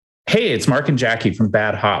Hey, it's Mark and Jackie from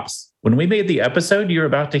Bad Hops. When we made the episode you're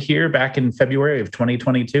about to hear back in February of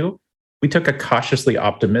 2022, we took a cautiously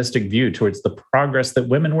optimistic view towards the progress that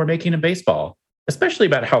women were making in baseball, especially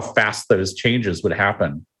about how fast those changes would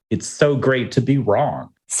happen. It's so great to be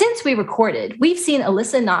wrong. Since we recorded, we've seen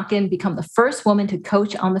Alyssa Nakken become the first woman to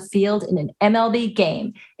coach on the field in an MLB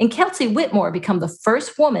game, and Kelsey Whitmore become the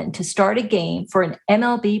first woman to start a game for an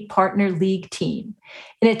MLB partner league team.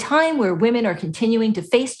 In a time where women are continuing to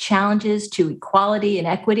face challenges to equality and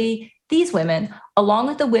equity, these women, along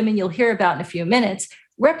with the women you'll hear about in a few minutes,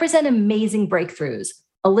 represent amazing breakthroughs.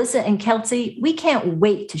 Alyssa and Kelsey, we can't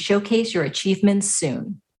wait to showcase your achievements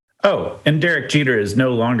soon. Oh, and Derek Jeter is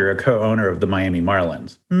no longer a co-owner of the Miami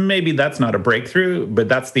Marlins. Maybe that's not a breakthrough, but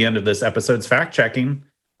that's the end of this episode's fact-checking.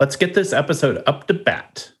 Let's get this episode up to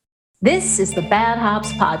bat. This is the Bad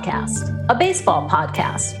Hops Podcast, a baseball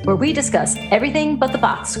podcast where we discuss everything but the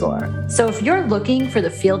box score. So if you're looking for the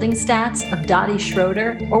fielding stats of Dottie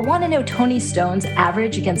Schroeder or want to know Tony Stone's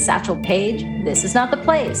average against Satchel Paige, this is not the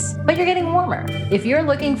place, but you're getting warmer. If you're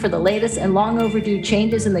looking for the latest and long overdue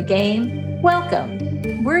changes in the game, welcome.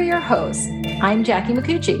 We're your hosts. I'm Jackie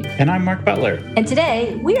McCucci. And I'm Mark Butler. And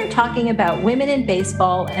today we are talking about women in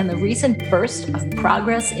baseball and the recent burst of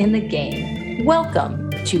progress in the game. Welcome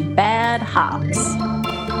to Bad Hops.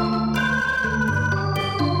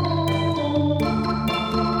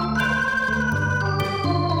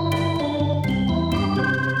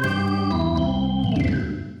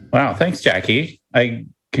 Wow, thanks, Jackie.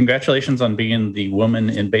 Congratulations on being the woman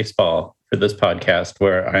in baseball for this podcast,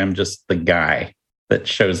 where I am just the guy that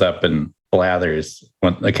shows up and blathers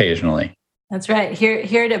occasionally. That's right.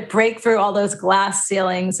 Here to break through all those glass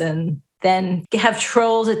ceilings and then have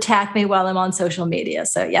trolls attack me while I'm on social media.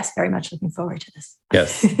 So yes, very much looking forward to this.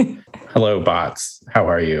 Yes. Hello, bots. How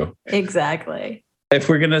are you? Exactly. If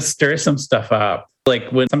we're going to stir some stuff up,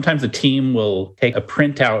 like when sometimes a team will take a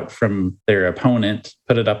printout from their opponent,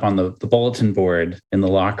 put it up on the bulletin board in the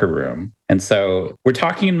locker room. And so we're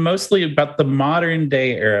talking mostly about the modern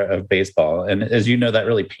day era of baseball. And as you know, that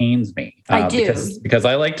really pains me. I do. Because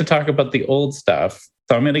I like to talk about the old stuff.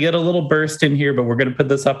 So I'm going to get a little burst in here, but we're going to put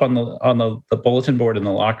this up on the bulletin board in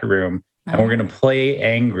the locker room. And we're going to play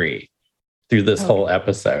angry through this whole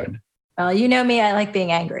episode. Well, you know me, I like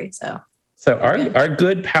being angry. So our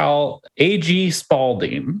good pal, A.G.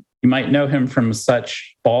 Spalding, you might know him from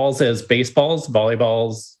such balls as baseballs,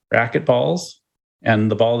 volleyballs, racquetballs,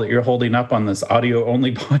 and the ball that you're holding up on this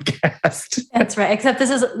audio-only podcast. That's right. Except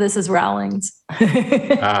this is Rawlings.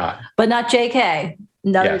 But not J.K.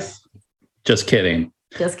 No. Yes. Just kidding.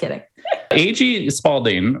 Just kidding. A.G.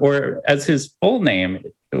 Spalding, or as his full name,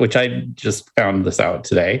 which I just found this out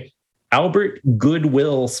today, Albert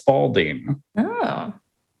Goodwill Spalding. Oh.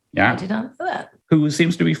 Yeah. I did not know that. Who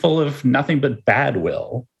seems to be full of nothing but bad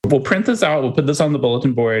will. We'll print this out. We'll put this on the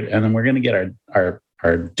bulletin board, and then we're going to get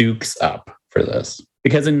our dukes up for this.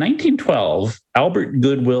 Because in 1912, Albert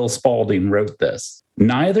Goodwill Spalding wrote this: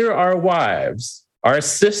 "Neither our wives, our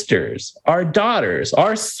sisters, our daughters,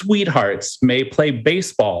 our sweethearts may play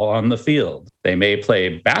baseball on the field. They may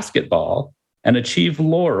play basketball and achieve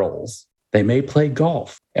laurels. They may play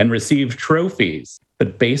golf and receive trophies.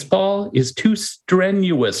 But baseball is too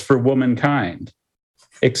strenuous for womankind,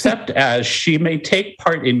 except as she may take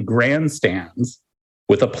part in grandstands,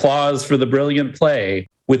 with applause for the brilliant play,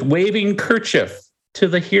 with waving kerchief to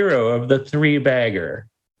the hero of the three-bagger."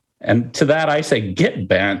 And to that I say, get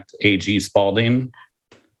bent, A.G. Spalding.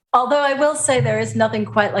 Although I will say there is nothing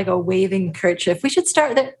quite like a waving kerchief. We should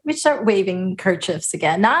start waving kerchiefs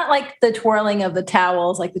again. Not like the twirling of the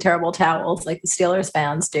towels, like the terrible towels, like the Steelers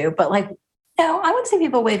fans do, but like, I want to see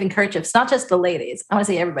people waving kerchiefs, not just the ladies. I want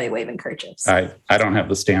to see everybody waving kerchiefs. I don't have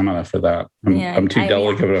the stamina for that. I'm too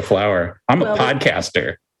delicate of a flower. I'm a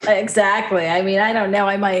podcaster. Exactly. I mean, I don't know.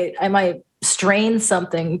 I might strain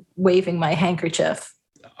something waving my handkerchief.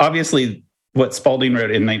 Obviously, what Spalding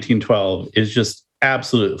wrote in 1912 is just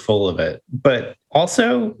absolute full of it. But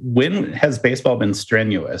also, when has baseball been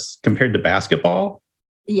strenuous compared to basketball?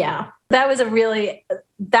 Yeah,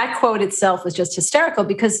 that quote itself was just hysterical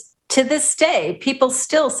because to this day, people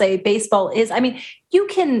still say baseball is, you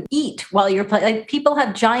can eat while you're playing. Like, people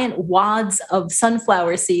have giant wads of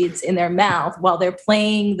sunflower seeds in their mouth while they're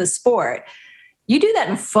playing the sport. You do that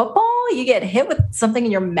in football, you get hit with something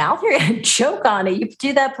in your mouth, you're going to choke on it. You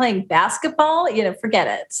do that playing basketball, forget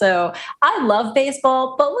it. So I love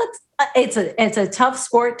baseball, but it's a tough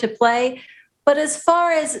sport to play. But as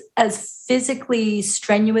far as physically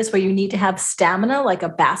strenuous, where you need to have stamina, like a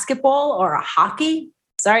basketball or a hockey,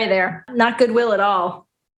 sorry there, not Goodwill at all.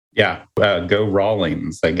 Yeah, go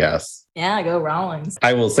Rawlings, I guess. Yeah, go Rawlings.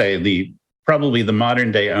 I will say probably the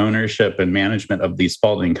modern day ownership and management of the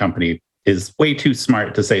Spalding Company is way too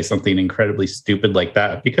smart to say something incredibly stupid like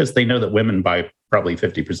that, because they know that women buy probably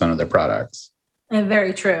 50% of their products.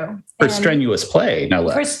 Very true. For strenuous play, no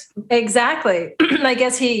less. Exactly. I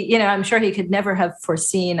guess I'm sure he could never have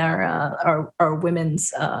foreseen our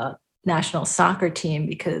women's national soccer team,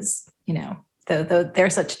 because, they're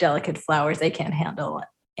such delicate flowers, they can't handle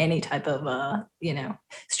any type of,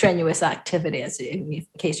 strenuous activity, in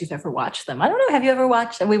case you've ever watched them. I don't know. Have you ever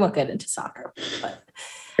watched? And we won't get into soccer, but.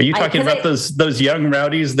 Are you talking about those young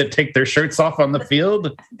rowdies that take their shirts off on the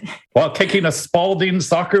field while kicking a Spalding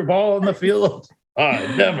soccer ball on the field?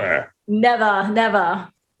 Never. Never.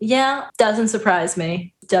 Yeah, doesn't surprise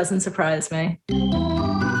me.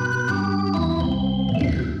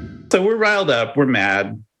 So we're riled up, we're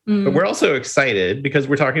mad, but we're also excited because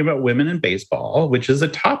we're talking about women in baseball, which is a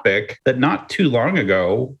topic that not too long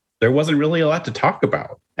ago, there wasn't really a lot to talk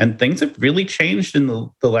about. And things have really changed in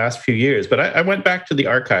the last few years. But I went back to the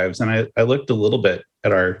archives and I looked a little bit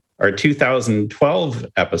at our 2012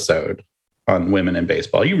 episode on women in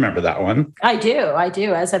baseball. You remember that one? I do,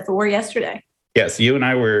 as if it were yesterday. Yes, you and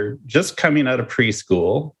I were just coming out of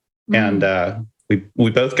preschool, and we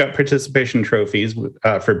both got participation trophies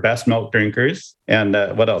for best milk drinkers. And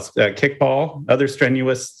what else? Kickball, other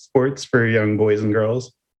strenuous sports for young boys and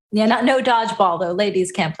girls. Yeah, no dodgeball, though.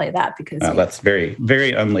 Ladies can't play that because... that's very,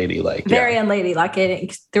 very unladylike. Very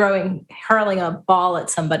unladylike, hurling a ball at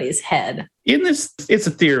somebody's head. It's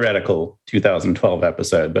a theoretical 2012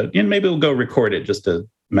 episode, but maybe we'll go record it just to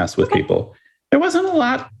mess with people. There wasn't a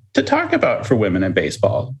lot to talk about for women in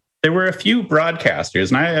baseball. There were a few broadcasters,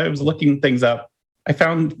 and I was looking things up. I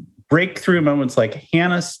found breakthrough moments like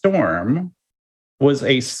Hannah Storm was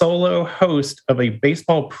a solo host of a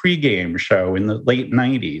baseball pregame show in the late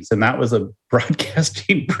 90s. And that was a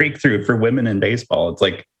broadcasting breakthrough for women in baseball. It's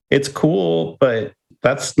like, it's cool, but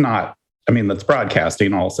that's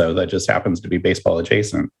broadcasting also. That just happens to be baseball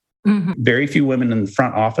adjacent. Mm-hmm. Very few women in the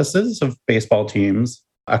front offices of baseball teams.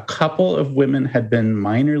 A couple of women had been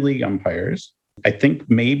minor league umpires. I think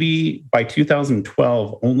maybe by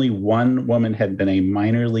 2012, only one woman had been a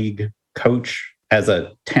minor league coach as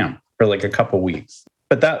a temp for like a couple weeks.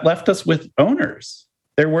 But that left us with owners.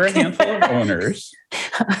 There were a handful of owners.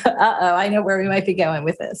 I know where we might be going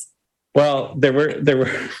with this. Well, there were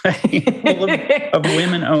a handful of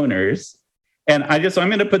women owners. And I'm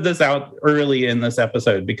going to put this out early in this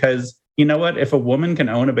episode because you know what? If a woman can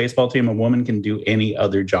own a baseball team, a woman can do any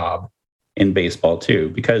other job in baseball too,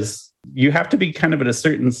 because you have to be kind of at a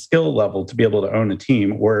certain skill level to be able to own a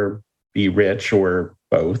team or be rich or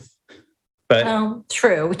both. But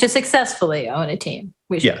true. To successfully own a team.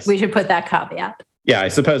 We should put that caveat. Yeah, I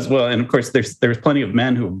suppose. Well, and of course, there's plenty of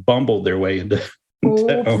men who have bumbled their way into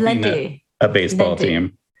owning a baseball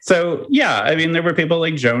team. So, yeah, there were people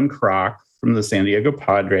like Joan Kroc from the San Diego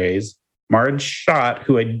Padres, Marge Schott,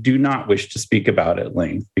 who I do not wish to speak about at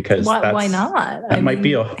length because why not? That might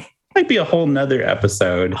be a whole nother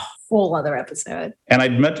episode. Whole other episode. And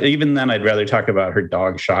I'd rather talk about her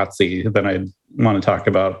dog Shotzi than I'd want to talk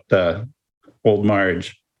about old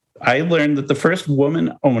Marge. I learned that the first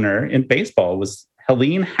woman owner in baseball was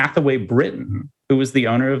Helene Hathaway Britton, who was the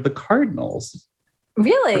owner of the Cardinals.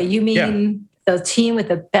 Really? You mean the team with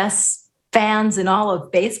the best fans in all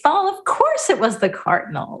of baseball? Of course it was the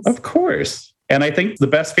Cardinals. Of course. And I think the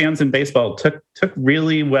best fans in baseball took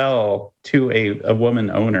really well to a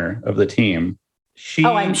woman owner of the team.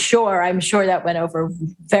 I'm sure that went over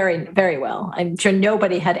very, very well. I'm sure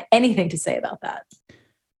nobody had anything to say about that.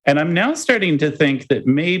 And I'm now starting to think that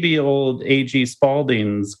maybe old A.G.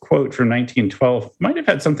 Spalding's quote from 1912 might have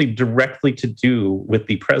had something directly to do with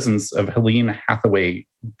the presence of Helene Hathaway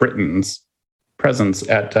Britton's presence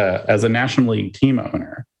as a National League team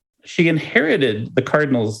owner. She inherited the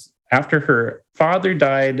Cardinals after her father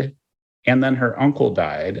died and then her uncle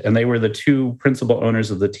died, and they were the two principal owners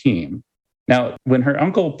of the team. Now, when her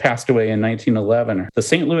uncle passed away in 1911, the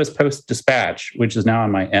St. Louis Post-Dispatch, which is now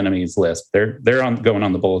on my enemies list, they're going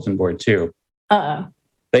on the bulletin board too.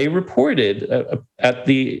 They reported at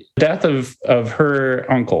the death of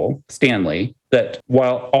her uncle, Stanley, that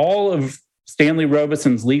while all of Stanley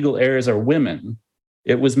Robison's legal heirs are women,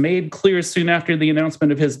 it was made clear soon after the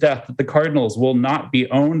announcement of his death that the Cardinals will not be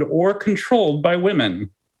owned or controlled by women.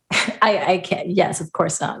 I can't. Yes, of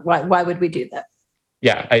course not. Why would we do that?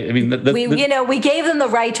 Yeah, we gave them the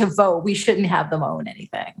right to vote. We shouldn't have them own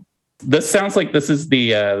anything. This sounds like this is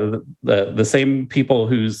the same people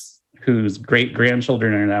whose great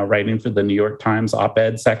grandchildren are now writing for the New York Times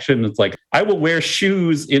op-ed section. It's like, I will wear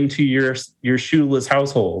shoes into your shoeless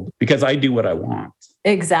household because I do what I want.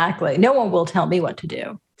 Exactly. No one will tell me what to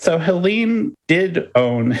do. So Helene did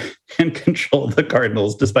own and control the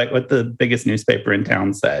Cardinals, despite what the biggest newspaper in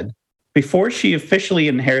town said. Before she officially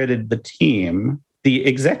inherited the team, the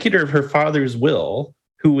executor of her father's will,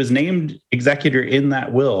 who was named executor in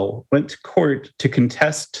that will, went to court to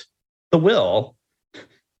contest the will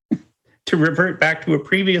to revert back to a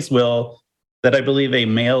previous will that I believe a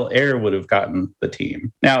male heir would have gotten the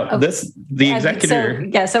team. Now, the executor...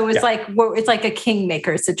 So it's like a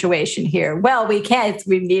kingmaker situation here. Well, we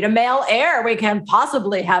need a male heir. We can't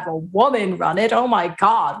possibly have a woman run it. Oh my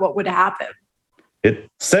God, what would happen? It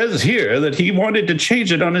says here that he wanted to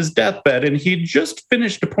change it on his deathbed, and he just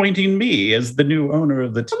finished appointing me as the new owner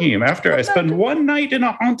of the team after I spent one night in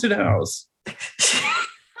a haunted house.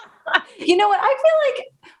 You know what? I feel like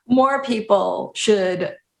more people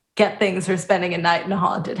should get things for spending a night in a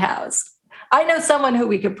haunted house. I know someone who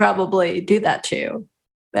we could probably do that to.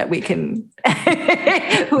 That we can,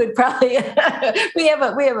 who would probably, we have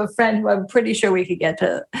a friend who I'm pretty sure we could get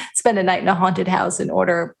to spend a night in a haunted house in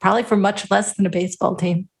order, probably for much less than a baseball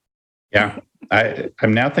team. Yeah.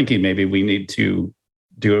 I'm now thinking maybe we need to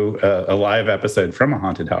do a live episode from a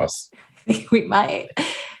haunted house. We might.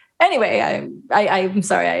 Anyway, I'm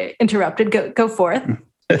sorry I interrupted. Go forth.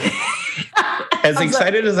 As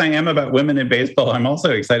excited as I am about women in baseball, I'm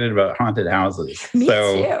also excited about haunted houses. Me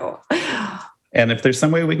too. And if there's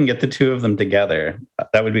some way we can get the two of them together,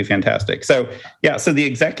 that would be fantastic. So the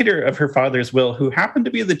executor of her father's will, who happened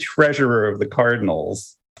to be the treasurer of the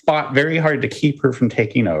Cardinals, fought very hard to keep her from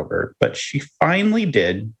taking over, but she finally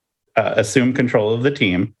did assume control of the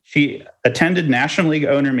team. She attended National League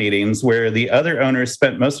owner meetings where the other owners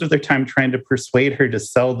spent most of their time trying to persuade her to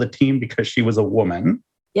sell the team because she was a woman.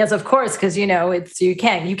 Yes, of course, because you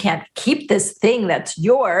can't keep this thing that's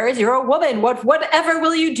yours. You're a woman. Whatever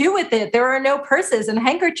will you do with it? There are no purses and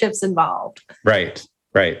handkerchiefs involved. Right.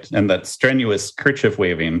 And that strenuous kerchief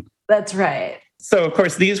waving. That's right. So, of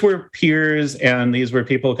course, these were peers and these were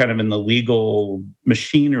people kind of in the legal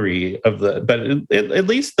machinery but at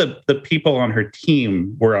least the people on her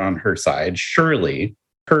team were on her side. Shirley,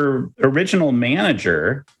 her original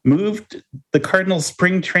manager, moved the Cardinals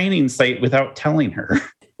spring training site without telling her.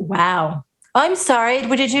 Wow. I'm sorry.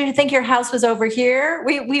 Did you think your house was over here?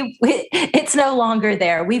 It's no longer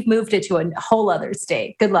there. We've moved it to a whole other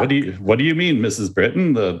state. Good luck. What do you mean, Mrs.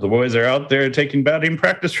 Britton? The boys are out there taking batting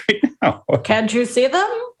practice right now. Can't you see them?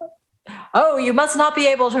 Oh, you must not be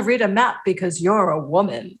able to read a map because you're a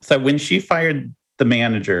woman. So when she fired the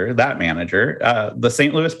manager, the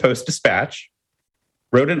St. Louis Post-Dispatch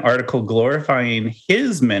wrote an article glorifying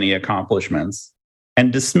his many accomplishments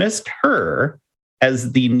and dismissed her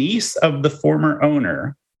as the niece of the former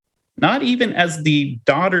owner, not even as the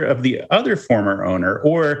daughter of the other former owner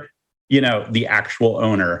or, the actual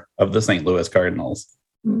owner of the St. Louis Cardinals.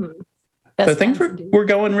 Mm-hmm. So things were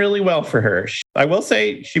going really well for her. I will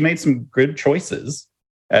say she made some good choices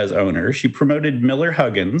as owner. She promoted Miller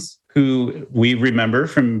Huggins, who we remember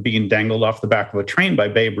from being dangled off the back of a train by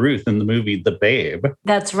Babe Ruth in the movie The Babe.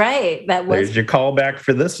 That's right. There's your callback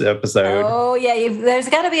for this episode. Oh, yeah. There's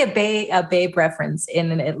got to be a Babe reference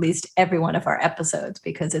in at least every one of our episodes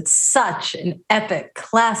because it's such an epic,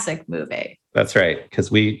 classic movie. That's right. Because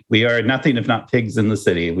we are nothing if not pigs in the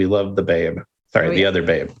city. We love the Babe. Sorry, the other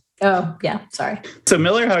Babe. Oh, yeah. Sorry. So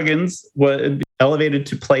Miller Huggins was elevated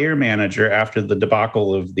to player manager after the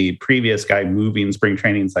debacle of the previous guy moving spring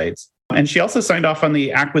training sites. And she also signed off on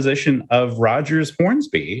the acquisition of Rogers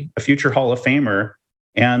Hornsby, a future Hall of Famer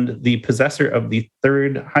and the possessor of the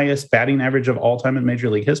third highest batting average of all time in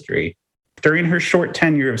Major League history. During her short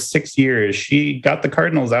tenure of 6 years, she got the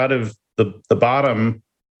Cardinals out of the bottom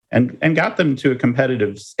and got them to a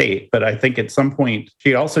competitive state. But I think at some point,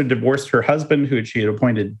 she also divorced her husband, who she had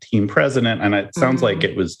appointed team president. And it sounds like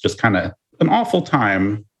it was just kind of an awful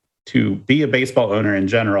time to be a baseball owner in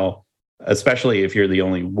general, especially if you're the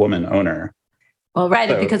only woman owner. Well,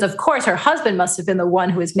 right, because of course her husband must have been the one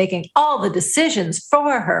who was making all the decisions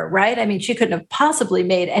for her, right? I mean, she couldn't have possibly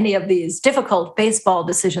made any of these difficult baseball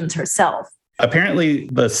decisions herself. Apparently,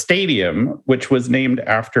 the stadium, which was named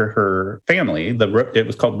after her family, it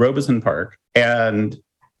was called Robeson Park, and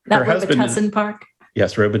her husband, Park.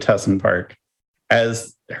 Yes, Robitussin Park.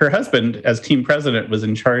 As her husband, as team president, was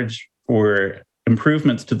in charge for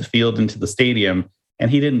improvements to the field and to the stadium,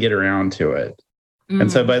 and he didn't get around to it.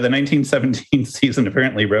 And so by the 1917 season,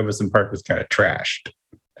 apparently Robeson Park was kind of trashed.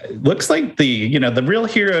 It looks like the real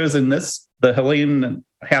heroes in the Helene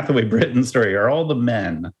Hathaway Britton story are all the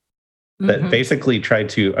men that basically tried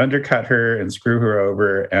to undercut her and screw her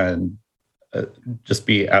over and just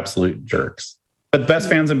be absolute jerks. But best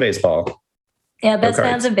fans in baseball. Yeah, best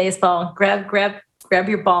fans in baseball. Grab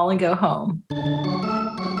your ball and go home.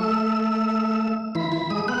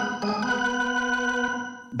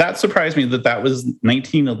 that surprised me that was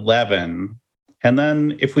 1911. And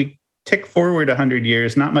then if we tick forward 100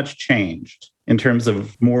 years, not much changed in terms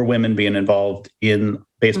of more women being involved in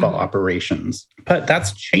baseball operations. But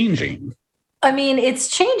that's changing. I mean, it's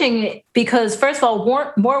changing because, first of all,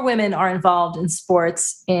 more women are involved in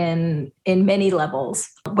sports in many levels,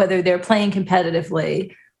 whether they're playing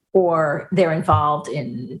competitively or they're involved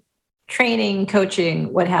in training,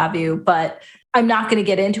 coaching, what have you. But I'm not going to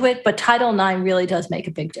get into it, but Title IX really does make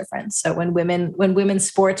a big difference. So when women's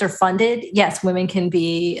sports are funded, yes, women can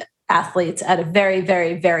be athletes at a very,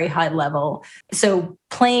 very, very high level. So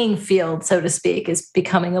playing field, so to speak, is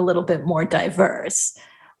becoming a little bit more diverse,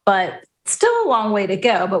 but still a long way to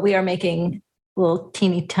go. But we are making little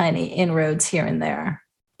teeny tiny inroads here and there.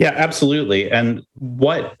 Yeah, absolutely. And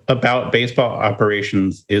what about baseball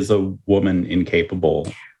operations is a woman incapable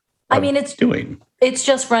of doing? It's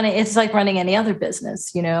just running. It's like running any other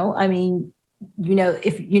business, you know? I mean,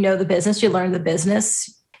 if you know the business, you learn the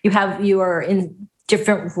business. You are in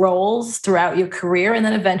different roles throughout your career. And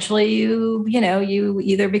then eventually you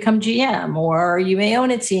either become GM or you may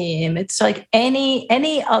own a team. It's like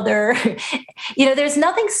any other, there's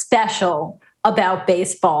nothing special about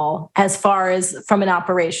baseball as far as from an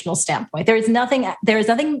operational standpoint. There is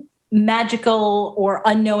nothing magical or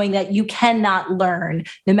unknowing that you cannot learn,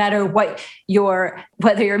 no matter whether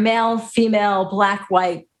you're male, female, black,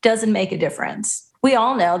 white, doesn't make a difference. We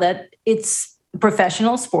all know that it's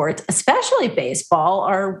professional sports, especially baseball,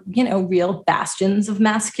 are, real bastions of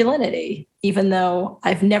masculinity, even though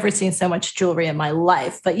I've never seen so much jewelry in my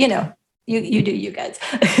life. But, you do, you guys.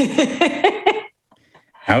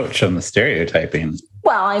 Ouch on the stereotyping.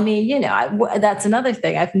 Well, I mean, that's another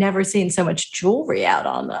thing. I've never seen so much jewelry out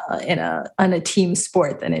on a team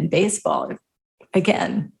sport than in baseball.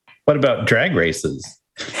 Again. What about drag races?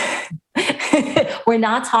 We're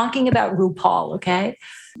not talking about RuPaul, okay?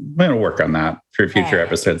 I'm going to work on that for future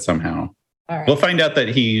episodes somehow. All right. We'll find out that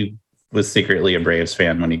he was secretly a Braves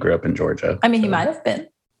fan when he grew up in Georgia. I mean, he might have been.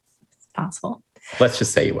 It's possible. Let's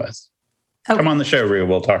just say he was. Okay. Come on the show, Rue.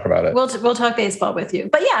 We'll talk about it. We'll talk baseball with you.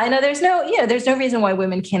 But yeah, I know there's no reason why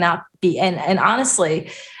women cannot be. And honestly,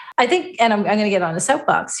 I think, and I'm going to get on a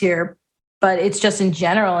soapbox here, but it's just in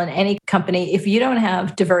general in any company, if you don't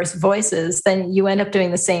have diverse voices, then you end up doing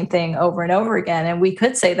the same thing over and over again. And we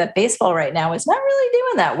could say that baseball right now is not really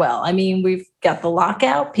doing that well. I mean, we've got the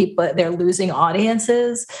lockout, they're losing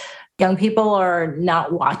audiences. Young people are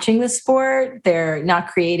not watching the sport. They're not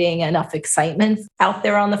creating enough excitement out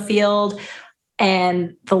there on the field.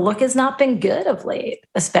 And the look has not been good of late,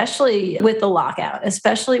 especially with the lockout,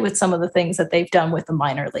 especially with some of the things that they've done with the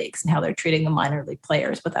minor leagues and how they're treating the minor league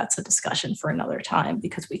players. But that's a discussion for another time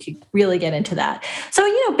because we could really get into that. So,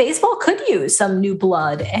 baseball could use some new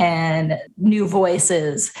blood and new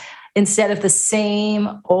voices instead of the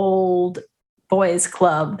same old boys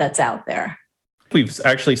club that's out there. We've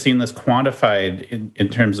actually seen this quantified in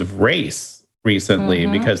terms of race recently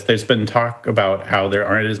because there's been talk about how there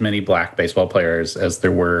aren't as many black baseball players as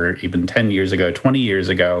there were even 10 years ago, 20 years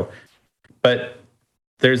ago. But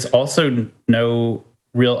there's also no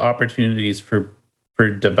real opportunities for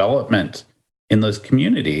development in those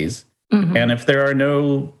communities. And if there are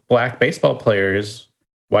no black baseball players,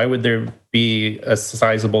 why would there be a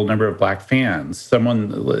sizable number of black fans? Someone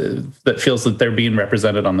that feels that they're being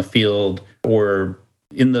represented on the field or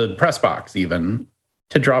in the press box even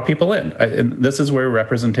to draw people in. And this is where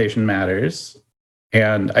representation matters.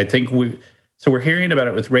 And I think we're hearing about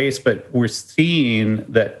it with race, but we're seeing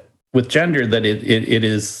that with gender that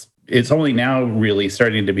it's only now really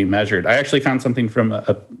starting to be measured. I actually found something from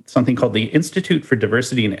something called the Institute for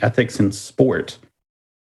Diversity and Ethics in Sport.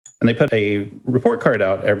 And they put a report card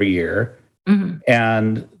out every year.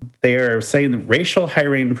 And they are saying that racial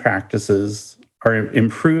hiring practices are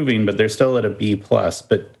improving, but they're still at a B+.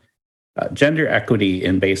 But gender equity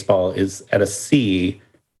in baseball is at a C.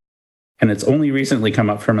 And it's only recently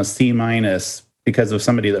come up from a C- because of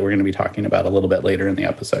somebody that we're going to be talking about a little bit later in the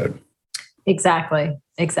episode. Exactly.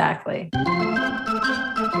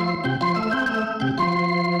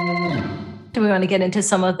 Do we want to get into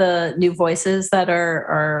some of the new voices that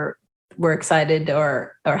we're excited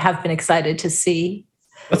or have been excited to see?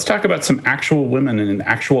 Let's talk about some actual women in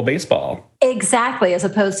actual baseball. Exactly, as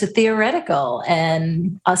opposed to theoretical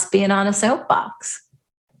and us being on a soapbox.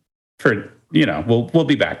 We'll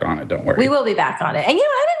be back on it. Don't worry. We will be back on it. And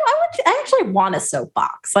I actually want a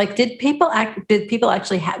soapbox. Like, did people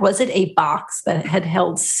actually was it a box that had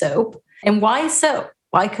held soap? And why soap?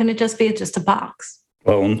 Why couldn't it just be a box?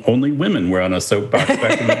 Well, only women were on a soapbox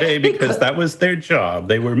back in the day because that was their job.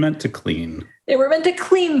 They were meant to clean. They were meant to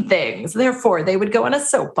clean things. Therefore, they would go on a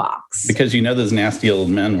soapbox. Because those nasty old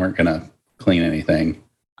men weren't going to clean anything.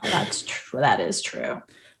 That's true. That is true.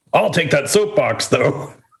 I'll take that soapbox,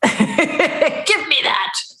 though. Give me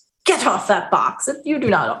that. Get off that box if you do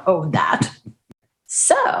not own that.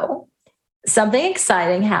 So, something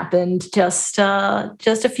exciting happened just a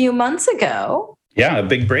few months ago. Yeah, a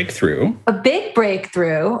big breakthrough. A big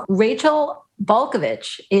breakthrough. Rachel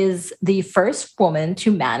Balkovich is the first woman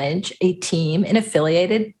to manage a team in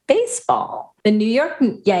affiliated baseball. The New York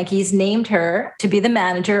Yankees named her to be the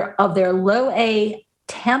manager of their low-A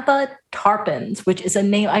Tampa Tarpons, which is a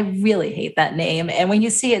name, I really hate that name. And when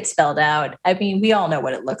you see it spelled out, I mean, we all know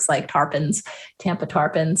what it looks like, Tarpons, Tampa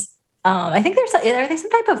Tarpons. I think are they some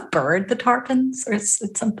type of bird, the tarpons, or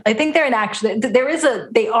some? I think they're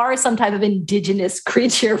they are some type of indigenous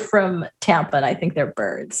creature from Tampa, and I think they're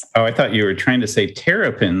birds. Oh, I thought you were trying to say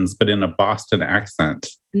terrapins, but in a Boston accent.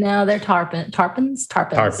 No, they're tarpons.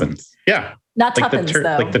 Yeah, not like tuppence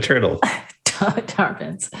though. Like the turtle.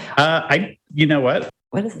 Tarpons. You know what?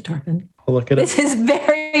 What is a tarpon? I'll look it up. This is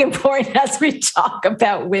very important as we talk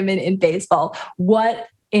about women in baseball. What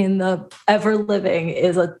in the ever living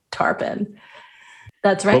is a tarpon?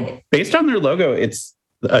 That's right. Well, based on their logo, it's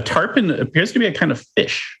a tarpon appears to be a kind of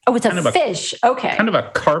fish. Oh, it's a fish. Okay. Kind of a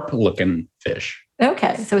carp looking fish.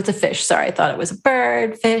 Okay. So it's a fish. Sorry. I thought it was a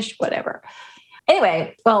bird, fish, whatever.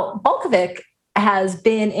 Anyway, well, Balkovich has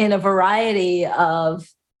been in a variety of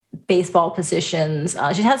baseball positions.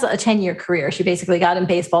 She has a 10-year career. She basically got in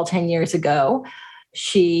baseball 10 years ago.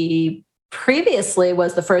 She previously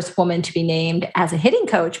was the first woman to be named as a hitting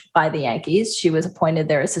coach by the Yankees. She was appointed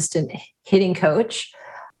their assistant hitting coach.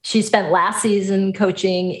 She spent last season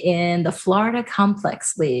coaching in the Florida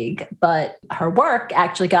Complex League, but her work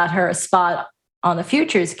actually got her a spot on the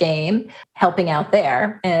Futures game, helping out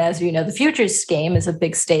there. And as you know, the Futures game is a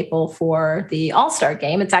big staple for the All-Star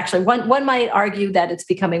game. It's actually, one might argue that it's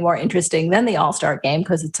becoming more interesting than the All-Star game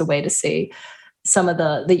because it's a way to see some of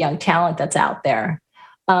the young talent that's out there.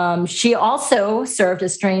 She also served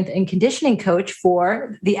as strength and conditioning coach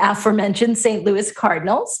for the aforementioned St. Louis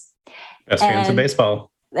Cardinals. Best fans in baseball.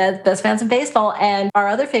 Best fans in baseball. And our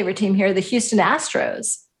other favorite team here, the Houston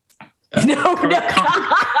Astros. No.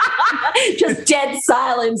 Just dead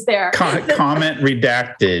silence there. Comment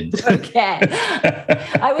redacted. Okay.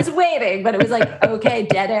 I was waiting, but it was like, okay,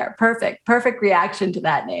 dead air. Perfect reaction to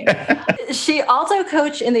that name. She also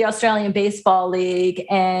coached in the Australian Baseball League,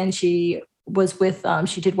 and she was with,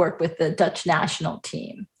 she did work with the Dutch national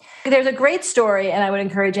team. There's a great story, and I would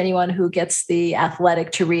encourage anyone who gets The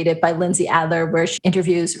Athletic to read it, by Lindsay Adler, where she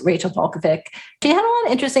interviews Rachel Balkovich. She had a lot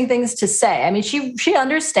of interesting things to say. I mean, she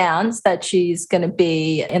understands that she's going to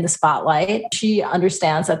be in the spotlight. She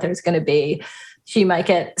understands that she might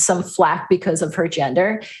get some flack because of her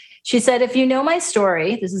gender. She said, if you know my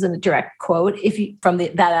story, this is a direct quote from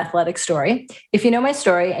that Athletic story, if you know my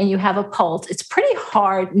story and you have a pulse, it's pretty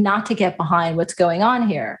hard not to get behind what's going on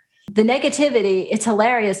here. The negativity, it's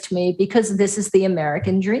hilarious to me because this is the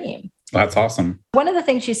American dream. That's awesome. One of the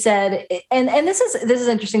things she said, and this is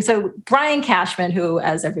interesting. So Brian Cashman, who,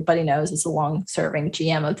 as everybody knows, is a long-serving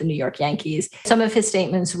GM of the New York Yankees, some of his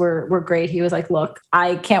statements were great. He was like, look,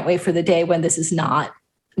 I can't wait for the day when this is not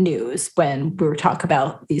news, when we talk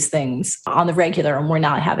about these things on the regular and we're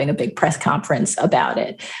not having a big press conference about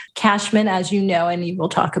it. Cashman, as you know, and you will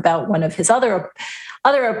talk about one of his other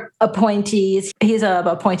appointees. He's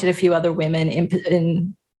appointed a few other women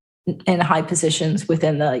in high positions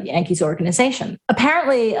within the Yankees organization.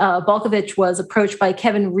 Apparently, Balkovich was approached by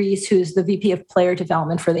Kevin Reese, who's the VP of Player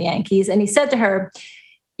Development for the Yankees, and he said to her,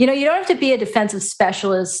 you know, you don't have to be a defensive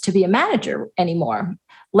specialist to be a manager anymore.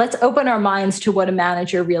 Let's open our minds to what a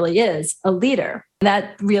manager really is, a leader.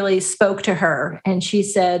 That really spoke to her. And she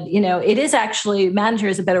said, you know, it is actually, manager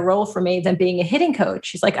is a better role for me than being a hitting coach.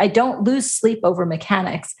 She's like, I don't lose sleep over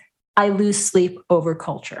mechanics. I lose sleep over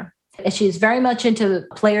culture. And she's very much into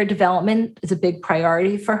player development. It's a big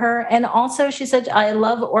priority for her. And also she said, I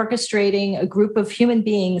love orchestrating a group of human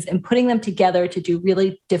beings and putting them together to do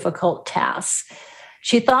really difficult tasks.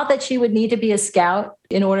 She thought that she would need to be a scout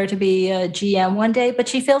in order to be a GM one day, but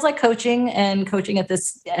she feels like coaching starting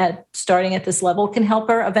at this level can help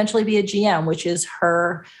her eventually be a GM, which is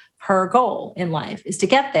her goal in life, is to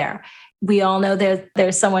get there. We all know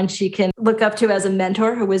there's someone she can look up to as a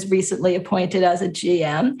mentor who was recently appointed as a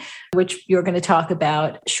GM, which you're going to talk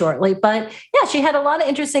about shortly. But yeah, she had a lot of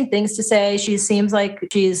interesting things to say. She seems like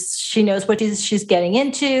she knows what she's getting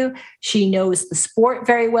into. She knows the sport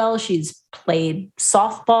very well. She's played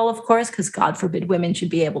softball, of course, because God forbid women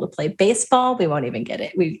should be able to play baseball. We won't even get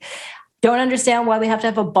it. don't understand why we have to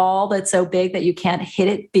have a ball that's so big that you can't hit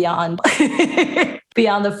it beyond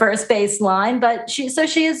beyond the first base line. But she's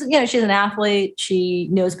she's an athlete. She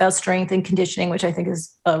knows about strength and conditioning, which I think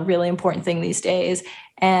is a really important thing these days.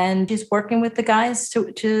 And she's working with the guys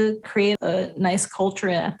to create a nice culture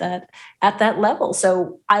at that level.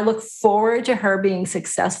 So I look forward to her being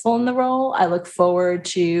successful in the role. I look forward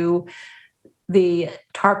to the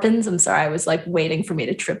Tarpons. I'm sorry, I was like waiting for me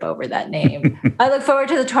to trip over that name. I look forward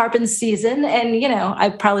to the Tarpons season. And, I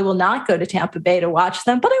probably will not go to Tampa Bay to watch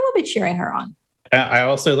them, but I will be cheering her on. I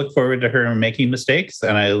also look forward to her making mistakes,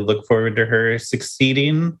 and I look forward to her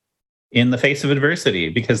succeeding in the face of adversity,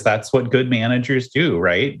 because that's what good managers do,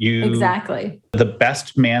 right? Exactly. The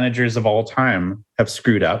best managers of all time have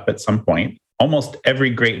screwed up at some point. Almost every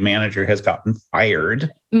great manager has gotten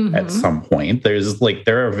fired at some point.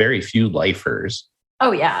 There are very few lifers.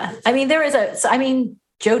 Oh, yeah. I mean,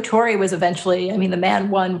 Joe Torre was eventually, the man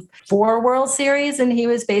won 4 World Series, and he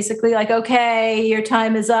was basically like, okay, your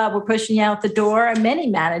time is up. We're pushing you out the door. And many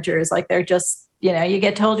managers, they're just, you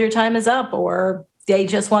get told your time is up, or they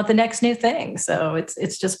just want the next new thing. So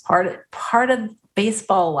it's just part of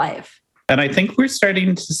baseball life. And I think we're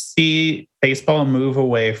starting to see baseball move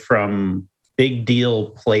away from big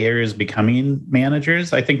deal players becoming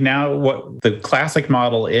managers. I think now what the classic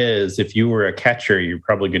model is, if you were a catcher, you're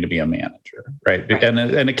probably going to be a manager, right?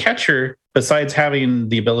 And a catcher, besides having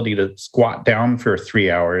the ability to squat down for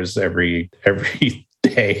 3 hours every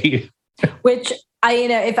day, which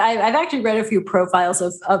I've actually read a few profiles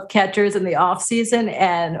of catchers in the off season,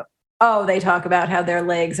 and they talk about how their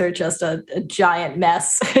legs are just a giant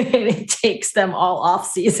mess. And it takes them all off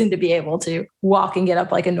season to be able to walk and get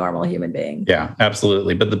up like a normal human being. Yeah,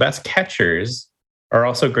 absolutely. But the best catchers are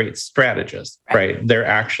also great strategists, right? They're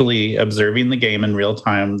actually observing the game in real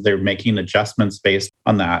time. They're making adjustments based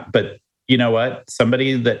on that. But you know what?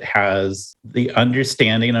 Somebody that has the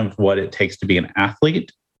understanding of what it takes to be an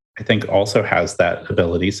athlete, I think also has that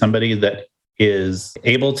ability. Somebody that is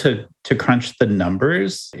able to crunch the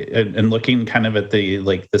numbers and looking kind of at the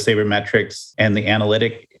sabermetrics and the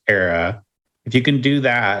analytic era. If you can do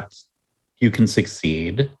that, you can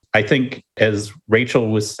succeed. I think, as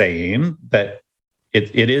Rachel was saying, that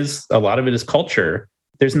it is, a lot of it is culture.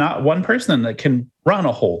 There's not one person that can run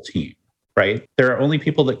a whole team, right? There are only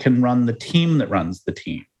people that can run the team that runs the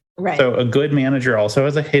team. Right. So a good manager also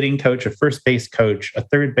has a hitting coach, a first base coach, a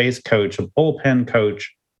third base coach, a bullpen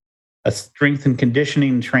coach, a strength and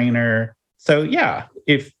conditioning trainer. So yeah,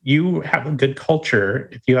 if you have a good culture,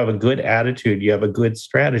 if you have a good attitude, you have a good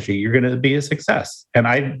strategy, you're going to be a success. And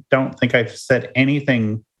I don't think I've said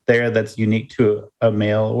anything there that's unique to a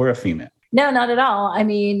male or a female. No, not at all. I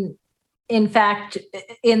mean, in fact,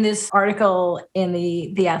 in this article in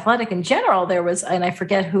the Athletic in general, there was, and I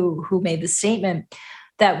forget who made the statement,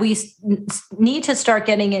 that we need to start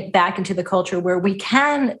getting it back into the culture where we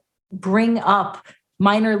can bring up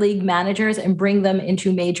minor league managers and bring them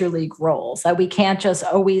into major league roles. That we can't just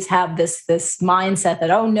always have this mindset that,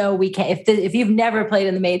 oh no, we can't. If you've never played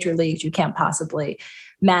in the major leagues, you can't possibly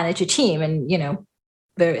manage a team. And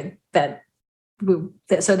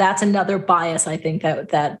so that's another bias I think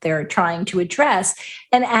that they're trying to address.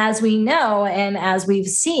 And as we know, and as we've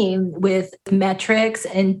seen with metrics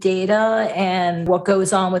and data and what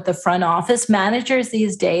goes on with the front office, managers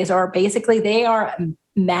these days are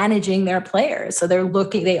managing their players. So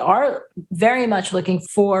they are very much looking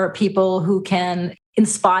for people who can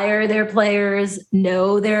inspire their players,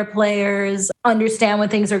 know their players, understand when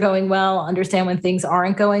things are going well, understand when things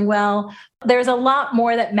aren't going well. There's a lot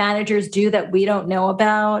more that managers do that we don't know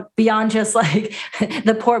about beyond just like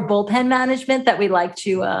the poor bullpen management that we like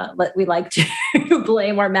to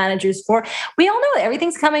blame our managers for. We all know that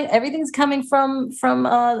everything's coming from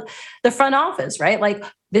the front office, right? Like,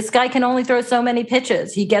 this guy can only throw so many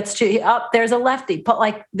pitches. He gets there's a lefty. But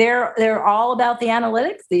like they're all about the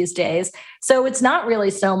analytics these days. So it's not really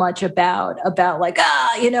so much about like,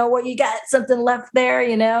 what you got something left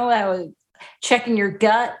there, checking your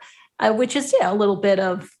gut, which is, a little bit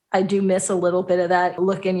of, I do miss a little bit of that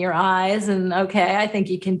look in your eyes and, okay, I think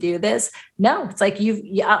you can do this. No, it's like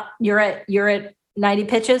you're at 90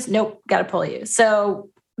 pitches. Nope, got to pull you. So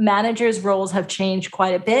managers' roles have changed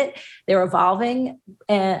quite a bit. They're evolving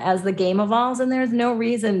as the game evolves, and there's no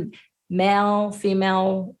reason, male,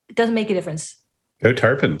 female, it doesn't make a difference. Go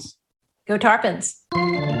Tarpons. Go Tarpons.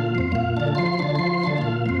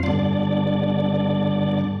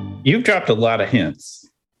 You've dropped a lot of hints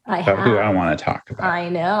about who I want to talk about. I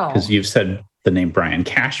know. Because you've said the name Brian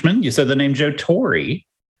Cashman. You said the name Joe Torre.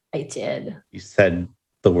 I did. You said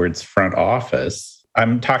the words front office.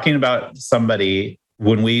 I'm talking about somebody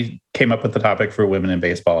when we came up with the topic for women in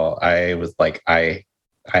baseball, I was like, I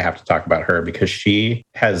have to talk about her because she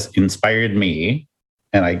has inspired me.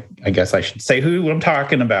 And I guess I should say who I'm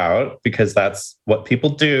talking about because that's what people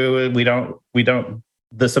do. We don't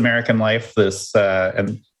this American life, this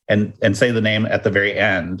and say the name at the very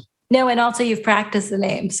end. No, and also you've practiced the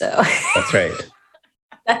name, so that's right.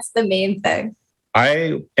 That's the main thing.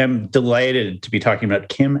 I am delighted to be talking about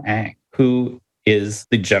Kim Ng, who is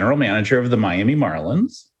the general manager of the Miami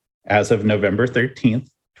Marlins as of November 13th,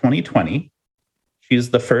 2020. She's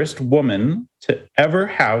the first woman to ever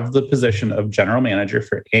have the position of general manager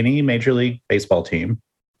for any Major League Baseball team,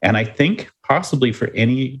 and I think possibly for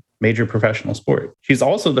any major professional sport. She's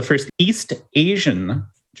also the first East Asian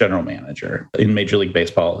general manager in Major League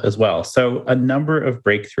Baseball as well. So a number of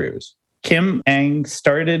breakthroughs. Kim Ng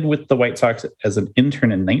started with the White Sox as an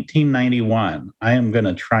intern in 1991. I am going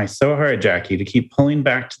to try so hard, Jackie, to keep pulling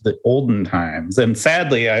back to the olden times. And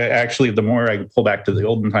sadly, the more I pull back to the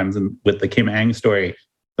olden times and with the Kim Ng story,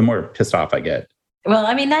 the more pissed off I get. Well,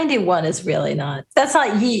 I mean, 91 is really not. That's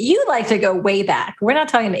not, you like to go way back. We're not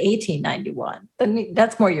talking to 1891.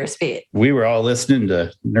 That's more your speed. We were all listening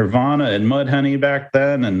to Nirvana and Mudhoney back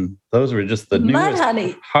then, and those were just the newest,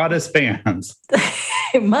 hottest bands.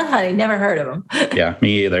 Mudhoney, never heard of them. Yeah,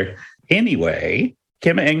 me either. Anyway,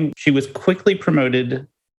 Kim Ng, she was quickly promoted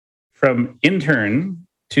from intern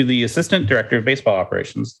to the assistant director of baseball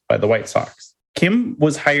operations by the White Sox. Kim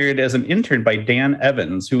was hired as an intern by Dan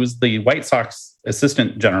Evans, who was the White Sox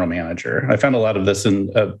assistant general manager. I found a lot of this in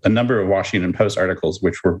a number of Washington Post articles,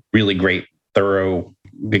 which were really great, thorough,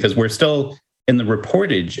 because we're still in the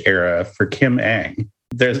reportage era for Kim Ng.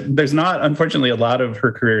 There's not, unfortunately, a lot of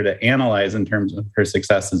her career to analyze in terms of her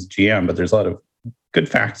success as GM, but there's a lot of good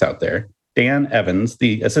facts out there. Dan Evans,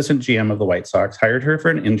 the assistant GM of the White Sox, hired her for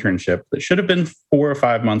an internship that should have been 4 or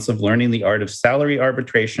 5 months of learning the art of salary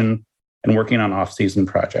arbitration and working on off-season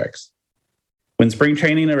projects. When spring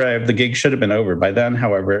training arrived, the gig should have been over. By then,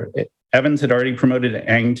 however, Evans had already promoted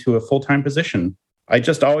Ng to a full-time position. I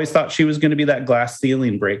just always thought she was going to be that glass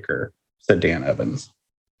ceiling breaker, said Dan Evans.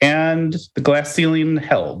 And the glass ceiling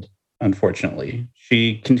held, unfortunately.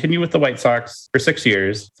 She continued with the White Sox for 6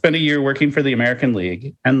 years, spent a year working for the American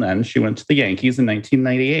League, and then she went to the Yankees in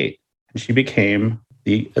 1998, and she became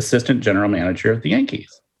the assistant general manager of the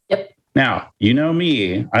Yankees. Yep. Now, you know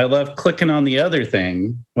me, I love clicking on the other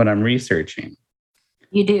thing when I'm researching.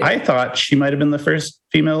 You do. I thought she might have been the first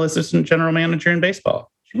female assistant general manager in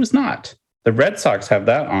baseball. She was not. The Red Sox have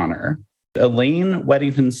that honor. Elaine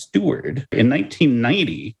Weddington Stewart, in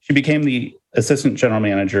 1990, she became the assistant general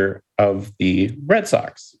manager of the Red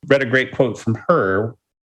Sox. Read a great quote from her.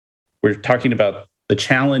 We're talking about the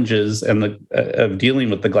challenges and of dealing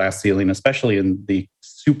with the glass ceiling, especially in the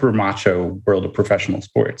super macho world of professional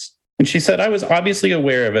sports. And she said, I was obviously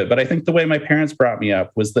aware of it, but I think the way my parents brought me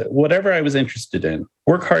up was that whatever I was interested in,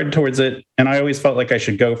 work hard towards it. And I always felt like I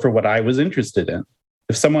should go for what I was interested in.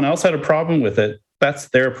 If someone else had a problem with it, that's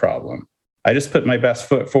their problem. I just put my best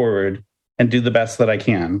foot forward and do the best that I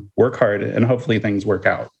can, work hard, and hopefully things work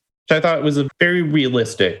out. Which I thought was a very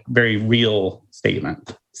realistic, very real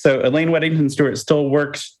statement. So Elaine Weddington Stewart still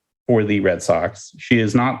works for the Red Sox. She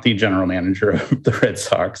is not the general manager of the Red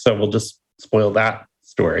Sox. So we'll just spoil that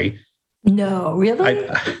story. No, really?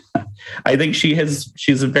 I think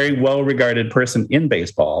she's a very well-regarded person in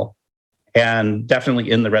baseball and definitely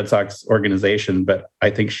in the Red Sox organization, but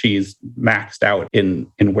I think she's maxed out in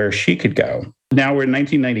where she could go. Now we're in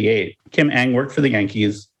 1998. Kim Ng worked for the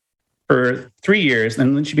Yankees for 3 years,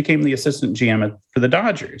 and then she became the assistant GM for the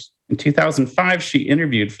Dodgers. In 2005, she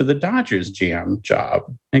interviewed for the Dodgers GM job.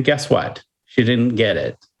 And guess what? She didn't get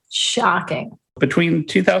it. Shocking. Between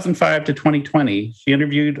 2005 to 2020, she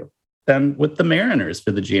interviewed then with the Mariners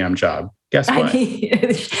for the GM job. Guess what?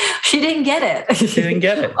 She didn't get it. She didn't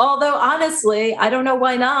get it. Although, honestly, I don't know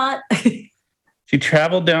why not. She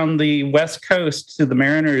traveled down the West Coast to the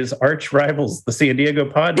Mariners' arch rivals, the San Diego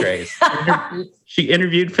Padres. She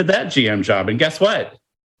interviewed for that GM job. And guess what?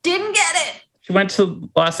 Didn't get it. She went to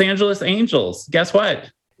Los Angeles Angels. Guess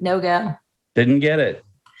what? No go. Didn't get it.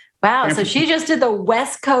 Wow. So she just did the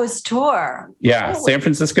West Coast tour. Yeah. San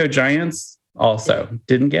Francisco Giants also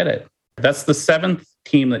didn't get it. That's the 7th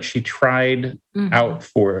team that she tried out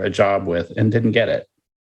for a job with and didn't get it.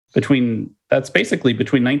 That's basically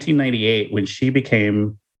between 1998, when she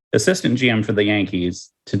became assistant GM for the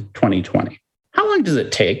Yankees, to 2020. How long does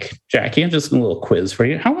it take, Jackie? Just a little quiz for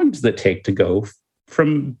you. How long does it take to go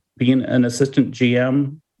from being an assistant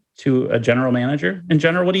GM to a general manager? In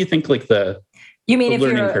general, what do you think the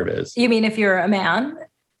learning curve is? You mean if you're a man?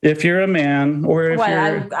 If you're a man, or if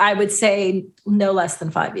I would say no less than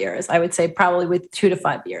 5 years. I would say probably with 2 to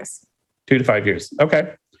 5 years. 2 to 5 years.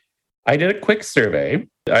 Okay. I did a quick survey.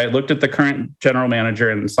 I looked at the current general manager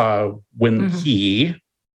and saw when he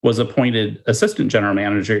was appointed assistant general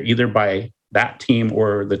manager, either by that team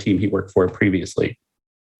or the team he worked for previously.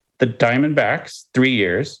 The Diamondbacks, 3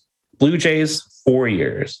 years. Blue Jays, 4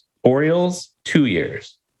 years. Orioles, 2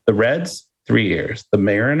 years. The Reds, 3 years. The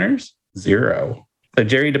Mariners, 0. So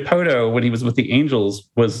Jerry Dipoto, when he was with the Angels,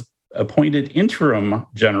 was appointed interim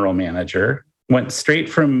general manager, went straight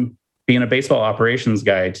from being a baseball operations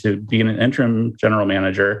guy to being an interim general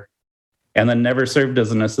manager, and then never served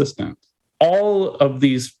as an assistant. All of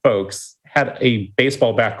these folks had a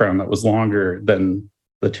baseball background that was longer than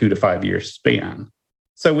the 2 to 5 year span.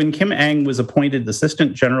 So when Kim Ng was appointed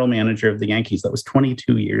assistant general manager of the Yankees, that was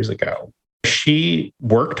 22 years ago. She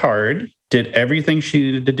worked hard, did everything she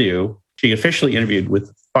needed to do. She officially interviewed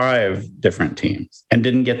with 5 different teams and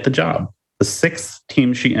didn't get the job. The 6th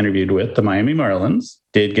team she interviewed with, the Miami Marlins,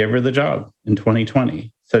 did give her the job in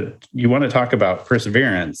 2020. So you want to talk about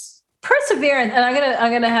perseverance. Perseverance. And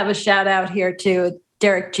I'm gonna have a shout out here to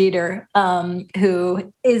Derek Jeter,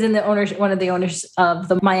 who is in the one of the owners of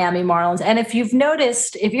the Miami Marlins. And if you've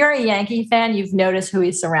noticed, if you're a Yankee fan, you've noticed who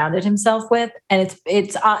he's surrounded himself with. And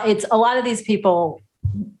it's a lot of these people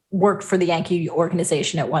worked for the Yankee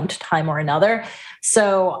organization at one time or another.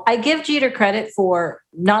 So I give Jeter credit for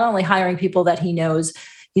not only hiring people that he knows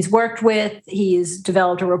he's worked with, he's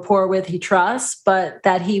developed a rapport with, he trusts, but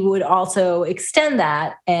that he would also extend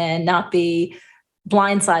that and not be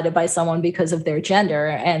blindsided by someone because of their gender.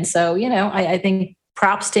 And so, I think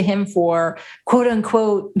props to him for quote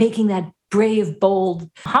unquote making that brave, bold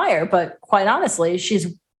hire. But quite honestly,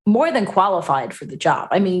 she's more than qualified for the job.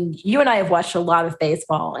 I mean, you and I have watched a lot of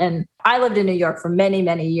baseball, and I lived in New York for many,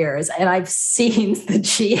 many years, and I've seen the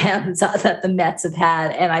GMs that the Mets have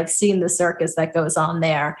had, and I've seen the circus that goes on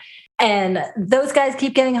there. And those guys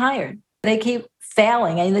keep getting hired. They keep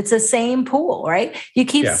failing. I mean, it's the same pool, right? You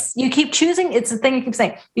keep choosing. It's the thing you keep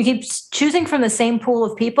saying. You keep choosing from the same pool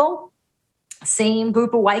of people, same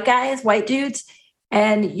group of white guys, white dudes,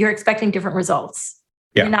 and you're expecting different results.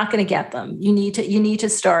 Yeah. You're not going to get them. You need to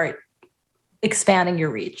start expanding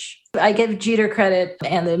your reach. I give Jeter credit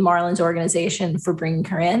and the Marlins organization for bringing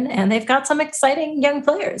her in, and they've got some exciting young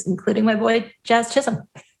players, including my boy Jazz Chisholm.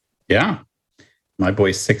 Yeah, my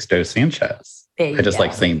boy Sixto Sanchez. I just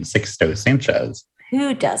like saying Sixto Sanchez.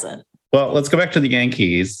 Who doesn't? Well, let's go back to the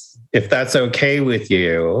Yankees, if that's okay with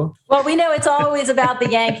you. Well, we know it's always about the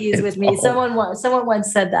Yankees with me. Someone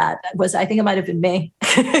once said that. I think it might have been me.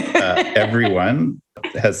 Everyone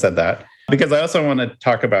has said that. Because I also want to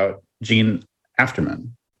talk about Jean Afterman,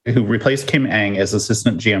 who replaced Kim Ng as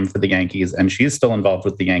assistant GM for the Yankees, and she's still involved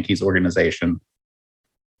with the Yankees organization.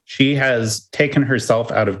 She has taken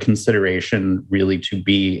herself out of consideration really to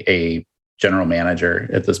be a general manager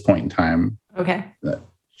at this point in time. Okay.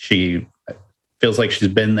 She feels like she's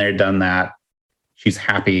been there, done that. She's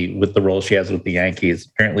happy with the role she has with the Yankees.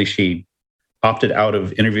 Apparently she opted out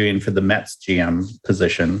of interviewing for the Mets GM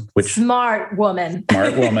position, which smart woman,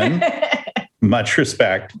 much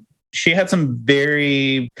respect. She had some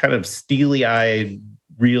very kind of steely-eyed,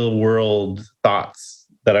 real-world thoughts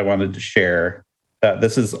that I wanted to share.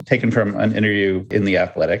 This is taken from an interview in The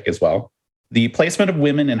Athletic as well. The placement of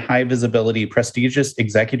women in high-visibility, prestigious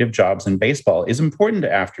executive jobs in baseball is important to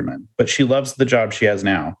Afterman, but she loves the job she has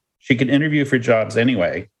now. She can interview for jobs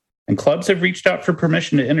anyway, and clubs have reached out for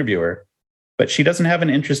permission to interview her, but she doesn't have an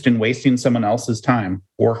interest in wasting someone else's time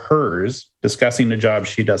or hers discussing a job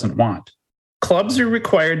she doesn't want. Clubs are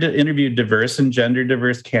required to interview diverse and gender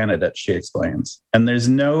diverse candidates, she explains, and there's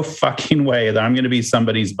no fucking way that I'm going to be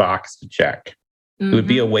somebody's box to check. It would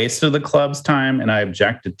be a waste of the club's time, and I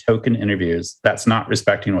object to token interviews. That's not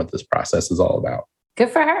respecting what this process is all about.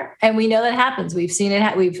 Good for her. And we know that happens. We've seen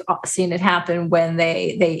it. We've seen it happen when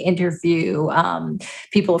they interview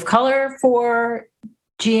people of color for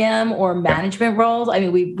GM or management roles. I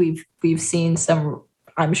mean, we've seen some.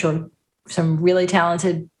 I'm sure some really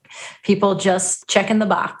talented people just checking the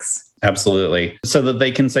box. Absolutely. So that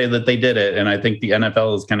they can say that they did it. And I think the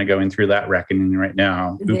NFL is kind of going through that reckoning right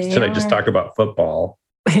now. Should I just talk about football?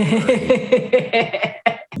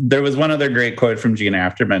 There was one other great quote from Jean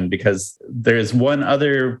Afterman, because there's one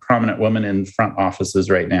other prominent woman in front offices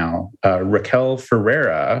right now. Raquel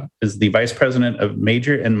Ferreira is the vice president of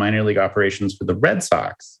major and minor league operations for the Red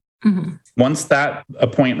Sox. Mm-hmm. Once that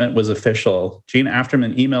appointment was official, Jean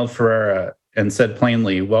Afterman emailed Ferreira and said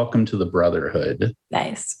plainly, "Welcome to the brotherhood."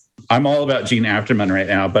 Nice. I'm all about Jean Afterman right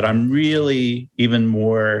now, but I'm really even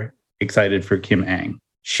more excited for Kim Ng.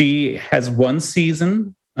 She has one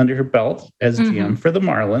season under her belt as Mm-hmm. GM for the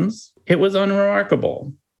Marlins. It was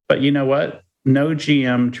unremarkable. But you know what? No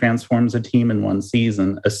GM transforms a team in one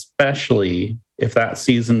season, especially if that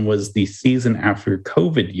season was the season after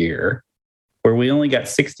COVID year, where we only got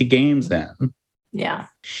 60 games in. Yeah.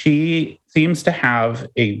 She seems to have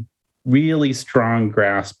a really strong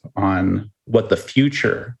grasp on what the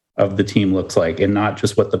future of the team looks like and not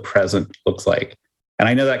just what the present looks like. And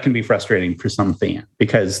I know that can be frustrating for some fan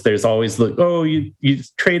because there's always like, oh, you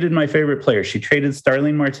traded my favorite player. She traded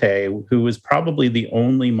Starling Marte, who was probably the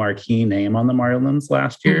only marquee name on the Marlins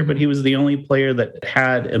last year, but he was the only player that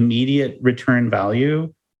had immediate return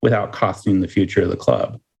value without costing the future of the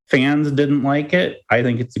club. Fans didn't like it. I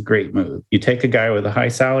think it's a great move. You take a guy with a high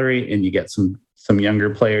salary and you get some younger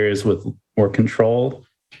players with more control.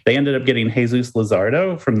 They ended up getting Jesus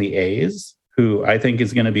Luzardo from the A's, who I think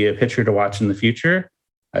is going to be a pitcher to watch in the future.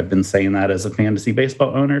 I've been saying that as a fantasy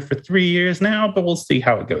baseball owner for 3 years now, but we'll see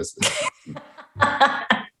how it goes.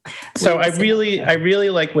 So I really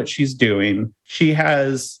like what she's doing. She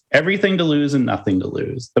has everything to lose and nothing to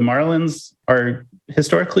lose. The Marlins are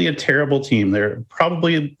historically a terrible team. They're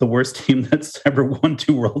probably the worst team that's ever won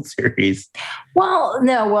 2 World Series. Well,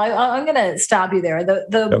 no, I'm going to stop you there.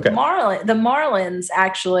 The Marlins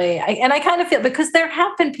actually, and I kind of feel because there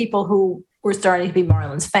have been people who were starting to be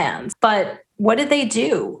Marlins fans, but what did they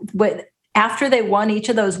do? After they won each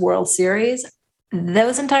of those World Series,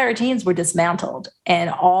 those entire teams were dismantled and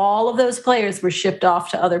all of those players were shipped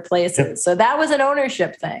off to other places. Yep. So that was an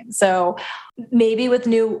ownership thing. So maybe with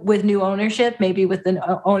new ownership, maybe with an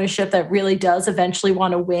ownership that really does eventually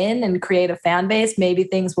want to win and create a fan base, maybe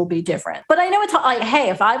things will be different. But I know it's like, hey,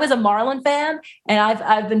 if I was a Marlin fan and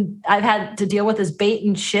I've had to deal with this bait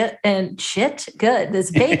and shit, good.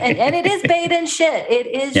 This bait and it is bait and shit. It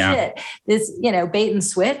is shit. This, bait and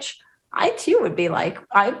switch. I too would be like,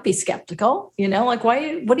 I'd be skeptical, like, what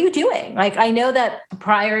are you doing? Like, I know that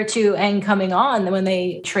prior to Eng coming on, when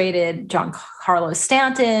they traded Giancarlo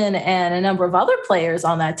Stanton and a number of other players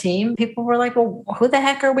on that team, people were like, well, who the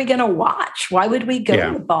heck are we going to watch? Why would we go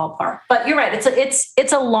to the ballpark? But you're right.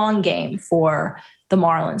 It's a long game for the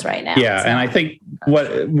Marlins right now. Yeah. And I think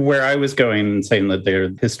where I was going and saying that they're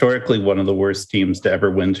historically one of the worst teams to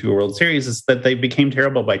ever win 2 World Series is that they became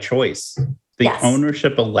terrible by choice. The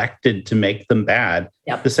ownership elected to make them bad,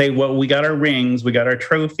 to say, well, we got our rings, we got our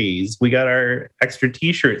trophies, we got our extra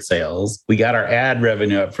T-shirt sales, we got our ad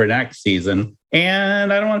revenue up for next season,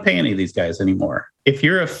 and I don't want to pay any of these guys anymore. If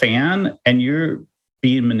you're a fan and you're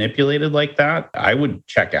being manipulated like that, I would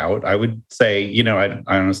check out. I would say, I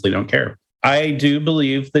honestly don't care. I do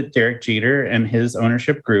believe that Derek Jeter and his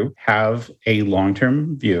ownership group have a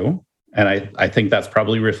long-term view, and I think that's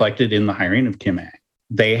probably reflected in the hiring of Kim Ng.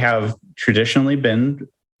 They have traditionally been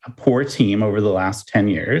a poor team over the last 10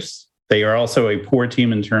 years. They are also a poor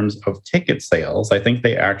team in terms of ticket sales. I think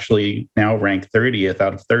they actually now rank 30th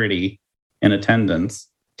out of 30 in attendance.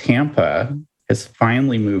 Tampa has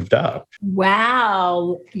finally moved up.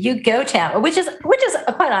 Wow. You go Tampa, which is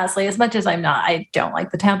quite honestly, as much as I don't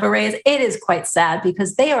like the Tampa Rays, it is quite sad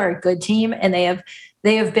because they are a good team and they have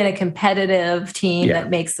been a competitive team that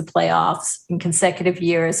makes the playoffs in consecutive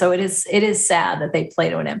years. So it is sad that they play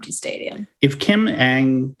to an empty stadium. If Kim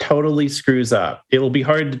Ng totally screws up, it will be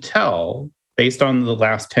hard to tell based on the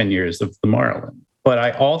last 10 years of the Marlins. But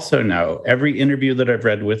I also know every interview that I've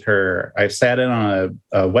read with her, I've sat in on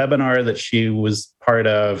a webinar that she was part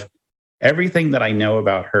of, everything that I know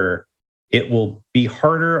about her, it will be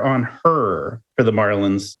harder on her for the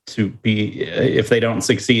Marlins to be, if they don't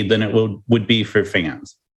succeed, than it would be for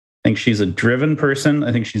fans. I think she's a driven person.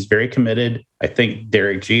 I think she's very committed. I think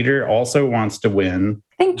Derek Jeter also wants to win.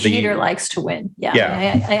 I think Jeter likes to win.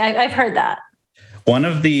 Yeah. I've heard that. One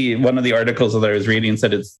of the articles that I was reading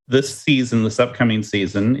said it's this upcoming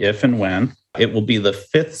season, if and when, it will be the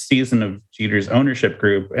 5th season of Jeter's ownership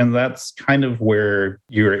group. And that's kind of where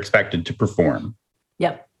you're expected to perform.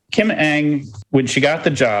 Yep. Kim Ng, when she got the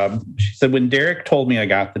job, she said, when Derek told me I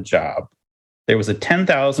got the job, there was a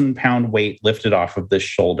 10,000 pound weight lifted off of this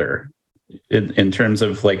shoulder in terms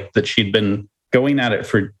of like that she'd been going at it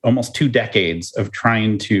for almost 2 decades of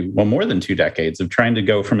more than 2 decades of trying to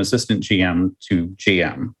go from assistant GM to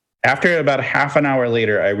GM. After about a half an hour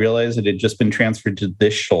later, I realized it had just been transferred to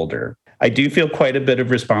this shoulder. I do feel quite a bit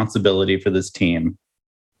of responsibility for this team.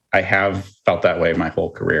 I have felt that way my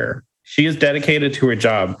whole career. She is dedicated to her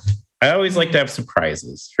job. I always like to have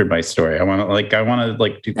surprises for my story. I want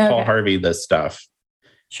to do Paul Harvey this stuff.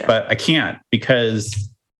 Sure. But I can't because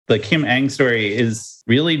the Kim Ng story is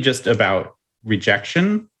really just about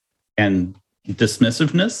rejection and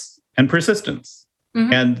dismissiveness and persistence.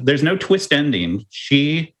 Mm-hmm. And there's no twist ending.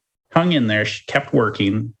 She hung in there. She kept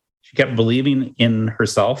working. She kept believing in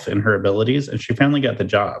herself and her abilities, and she finally got the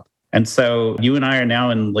job. And so you and I are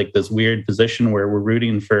now in like this weird position where we're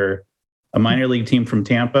rooting for a minor league team from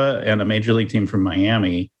Tampa and a major league team from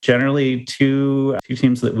Miami. Generally, two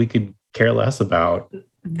teams that we could care less about.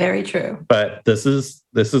 Very true. But this is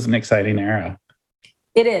an exciting era.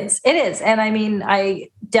 It is. It is. And I mean, I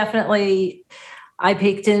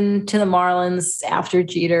peeked into the Marlins after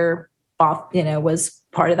Jeter, was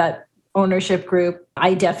part of that ownership group.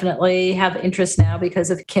 I definitely have interest now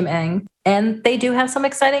because of Kim Ng, and they do have some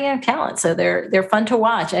exciting young talent. So they're fun to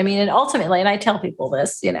watch. I mean, and ultimately, and I tell people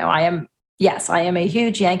this, I am a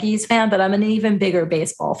huge Yankees fan, but I'm an even bigger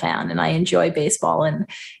baseball fan, and I enjoy baseball and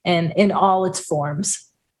in all its forms.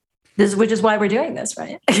 Which is why we're doing this,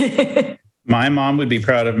 right? My mom would be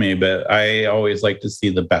proud of me, but I always like to see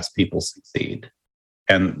the best people succeed.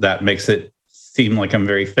 And that makes it seem like I'm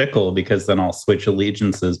very fickle because then I'll switch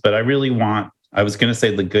allegiances. But I was going to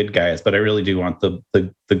say the good guys, but I really do want the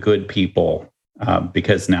good people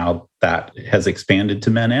because now that has expanded to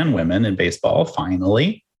men and women in baseball,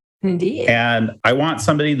 finally. Indeed. And I want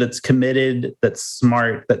somebody that's committed, that's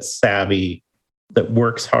smart, that's savvy, that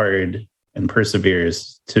works hard and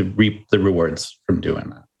perseveres to reap the rewards from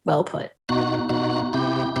doing that. Well put.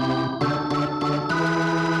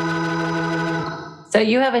 So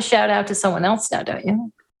you have a shout out to someone else now, don't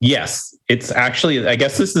you? Yes. It's actually, I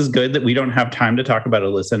guess this is good that we don't have time to talk about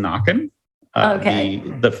Alyssa Nakken. Okay.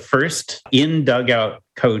 The first in-dugout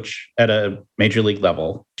coach at a major league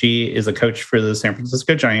level. She is a coach for the San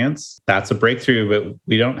Francisco Giants. That's a breakthrough, but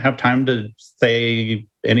we don't have time to say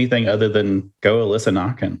anything other than go Alyssa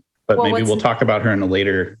Nakken. But maybe we'll talk about her in a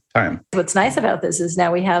later time. What's nice about this is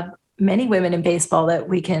now we have many women in baseball that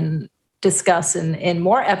we can discuss in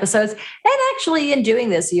more episodes. And actually, in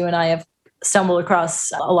doing this, you and I have stumbled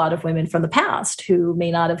across a lot of women from the past who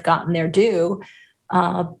may not have gotten their due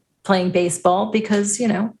playing baseball because,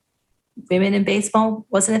 women in baseball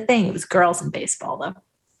wasn't a thing. It was girls in baseball, though.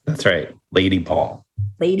 That's right. Lady ball.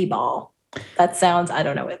 Lady ball. That sounds, I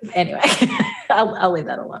don't know. Anyway, I'll leave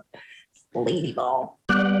that alone. Lady ball.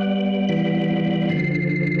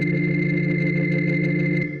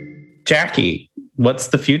 Jackie, what's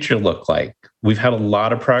the future look like? We've had a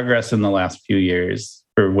lot of progress in the last few years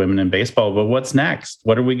for women in baseball, but what's next?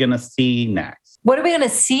 What are we going to see next? What are we going to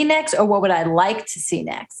see next, or what would I like to see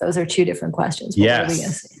next? Those are two different questions. What are we going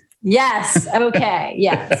to see? Yes. Okay.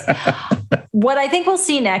 Yes. What I think we'll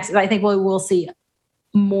see next is I think we'll see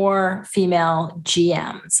more female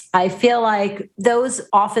GMs. I feel like those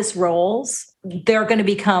office roles, they're going to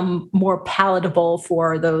become more palatable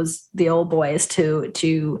for the old boys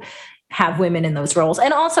to have women in those roles.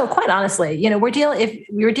 And also, quite honestly, if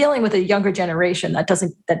we're dealing with a younger generation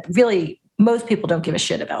that really most people don't give a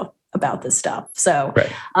shit about this stuff. So,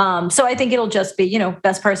 right. So I think it'll just be,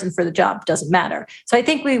 best person for the job doesn't matter. So I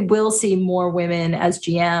think we will see more women as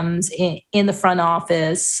GMs in the front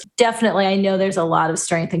office. Definitely. I know there's a lot of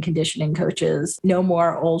strength and conditioning coaches, no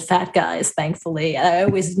more old fat guys. Thankfully, I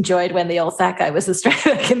always enjoyed when the old fat guy was the strength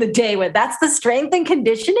back in the day when that's the strength and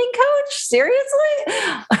conditioning coach.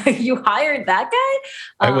 Seriously? You hired that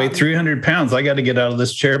guy? I weigh 300 pounds. I got to get out of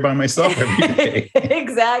this chair by myself every day.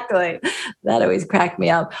 Exactly. That always cracked me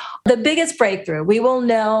up. The biggest breakthrough, we will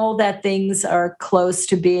know that things are close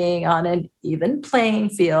to being on an even playing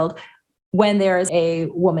field when there is a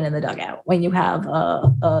woman in the dugout, when you have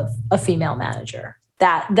a female manager.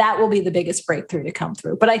 That will be the biggest breakthrough to come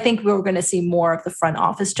through. But I think we're going to see more of the front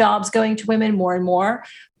office jobs going to women more and more.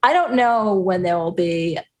 I don't know when there will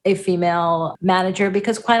be a female manager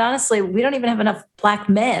because, quite honestly, we don't even have enough Black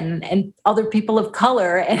men and other people of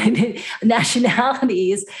color and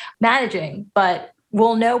nationalities managing. But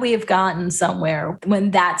we'll know we have gotten somewhere when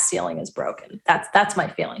that ceiling is broken. That's my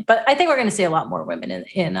feeling. But I think we're going to see a lot more women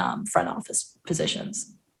in front office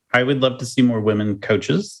positions. I would love to see more women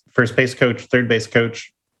coaches. First base coach, third base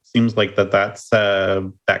coach. Seems like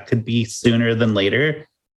that could be sooner than later.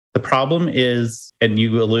 The problem is, and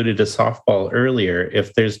you alluded to softball earlier,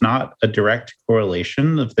 if there's not a direct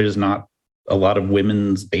correlation, if there's not a lot of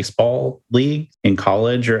women's baseball league in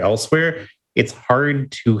college or elsewhere, it's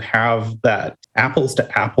hard to have that apples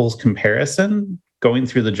to apples comparison going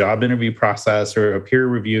through the job interview process or a peer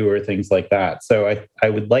review or things like that. So I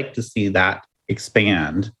would like to see that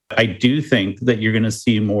expand. I do think that you're going to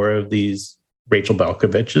see more of these Rachel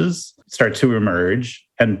Belkoviches start to emerge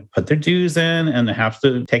and put their dues in and have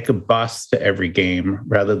to take a bus to every game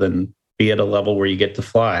rather than be at a level where you get to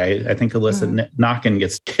fly. I think Alyssa Nakken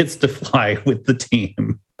gets to fly with the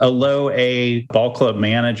team. A low A ball club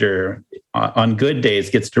manager on good days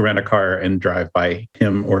gets to rent a car and drive by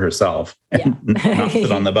him or herself and not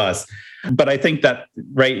sit on the bus. But I think that,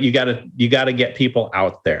 right, you gotta get people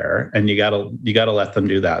out there, and you gotta let them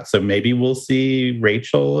do that. So maybe we'll see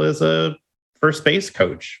Rachel as a first base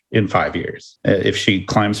coach in 5 years if she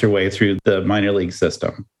climbs her way through the minor league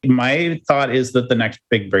system. My thought is that the next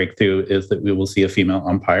big breakthrough is that we will see a female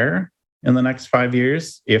umpire in the next 5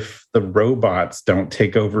 years if the robots don't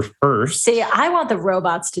take over first. See, I want the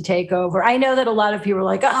robots to take over. I know that a lot of people are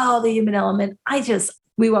like, oh, the human element.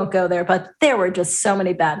 We won't go there, but there were just so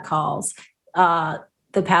many bad calls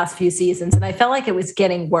the past few seasons. And I felt like it was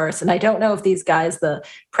getting worse. And I don't know if these guys, the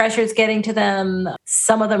pressure's getting to them.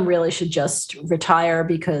 Some of them really should just retire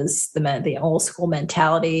because the old school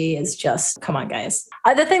mentality is just, come on, guys.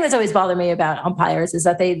 The thing that's always bothered me about umpires is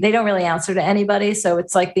that they don't really answer to anybody. So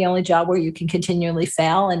it's like the only job where you can continually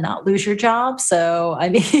fail and not lose your job. So, I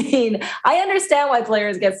mean, I understand why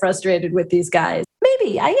players get frustrated with these guys.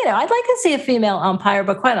 Maybe, I'd like to see a female umpire,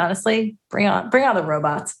 but quite honestly, bring on the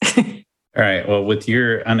robots. All right. Well, with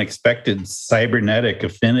your unexpected cybernetic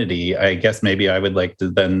affinity, I guess maybe I would like to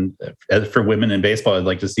then, for women in baseball, I'd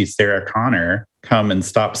like to see Sarah Connor come and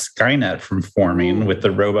stop Skynet from forming with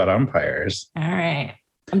the robot umpires. All right.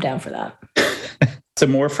 I'm down for that. So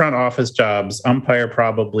more front office jobs, umpire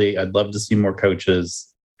probably. I'd love to see more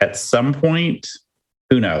coaches at some point.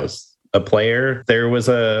 Who knows? A player. There was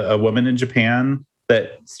a woman in Japan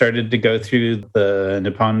that started to go through the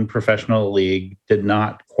Nippon Professional League, did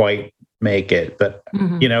not quite make it. But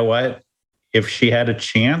you know what? If she had a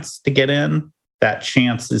chance to get in, that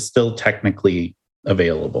chance is still technically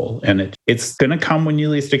available. And it's going to come when you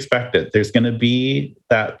least expect it. There's going to be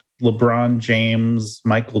that LeBron James,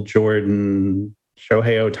 Michael Jordan,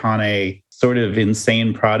 Shohei Ohtani sort of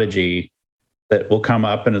insane prodigy that will come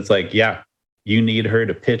up, and it's like, yeah, you need her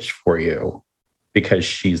to pitch for you because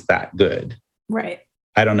she's that good. Right.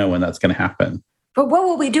 I don't know when that's going to happen. But what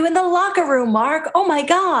will we do in the locker room, Mark? Oh, my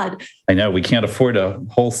God. I know. We can't afford a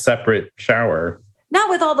whole separate shower. Not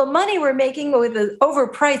with all the money we're making with the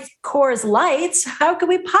overpriced Coors Lights. How could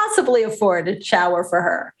we possibly afford a shower for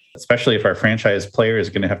her? Especially if our franchise player is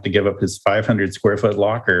going to have to give up his 500 square foot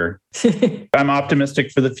locker. I'm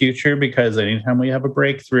optimistic for the future because anytime we have a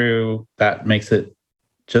breakthrough, that makes it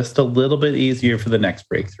just a little bit easier for the next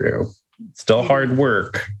breakthrough. Still hard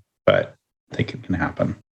work, but I think it can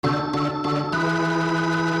happen.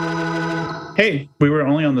 Hey, we were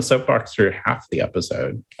only on the soapbox for half the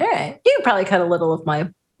episode. All right. You can probably cut a little of my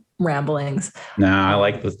ramblings. No, I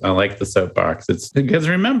like the soapbox. It's because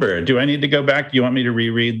remember, do I need to go back? Do you want me to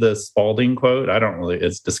reread the Spalding quote? I don't really,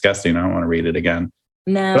 it's disgusting. I don't want to read it again.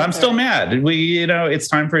 No. But I'm still mad. It's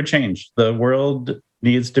time for a change. The world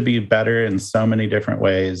needs to be better in so many different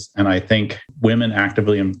ways. And I think women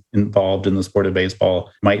actively involved in the sport of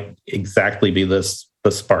baseball might exactly be the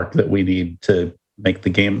spark that we need to make the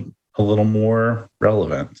game a little more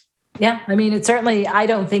relevant. Yeah. I mean, I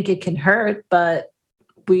don't think it can hurt, but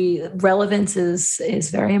relevance is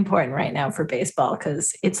very important right now for baseball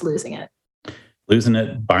because it's losing it. Losing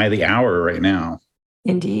it by the hour right now.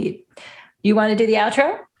 Indeed. You want to do the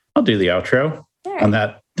outro? I'll do the outro on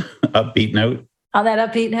that upbeat note. On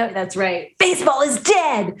that upbeat note, that's right. Baseball is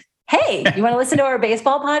dead. Hey, you want to listen to our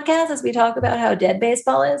baseball podcast as we talk about how dead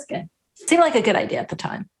baseball is? Okay. Seemed like a good idea at the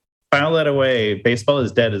time. File that away. Baseball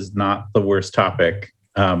is dead is not the worst topic.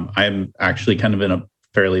 I'm actually kind of in a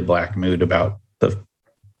fairly black mood about the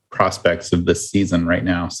prospects of this season right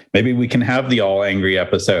now. So maybe we can have the all angry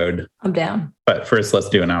episode. I'm down. But first, let's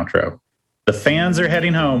do an outro. The fans are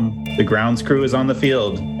heading home, the grounds crew is on the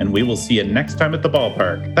field, and we will see you next time at the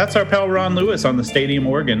ballpark. That's our pal Ron Lewis on the stadium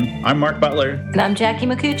organ. I'm Mark Butler. And I'm Jackie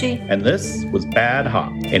McCucci. And this was Bad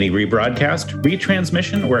Hop. Any rebroadcast,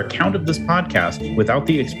 retransmission, or account of this podcast without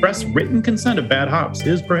the express written consent of Bad Hops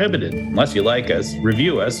is prohibited. Unless you like us,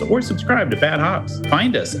 review us, or subscribe to Bad Hops.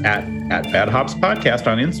 Find us at Bad Hops Podcast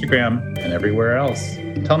on Instagram and everywhere else.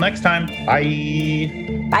 Until next time,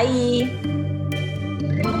 bye. Bye.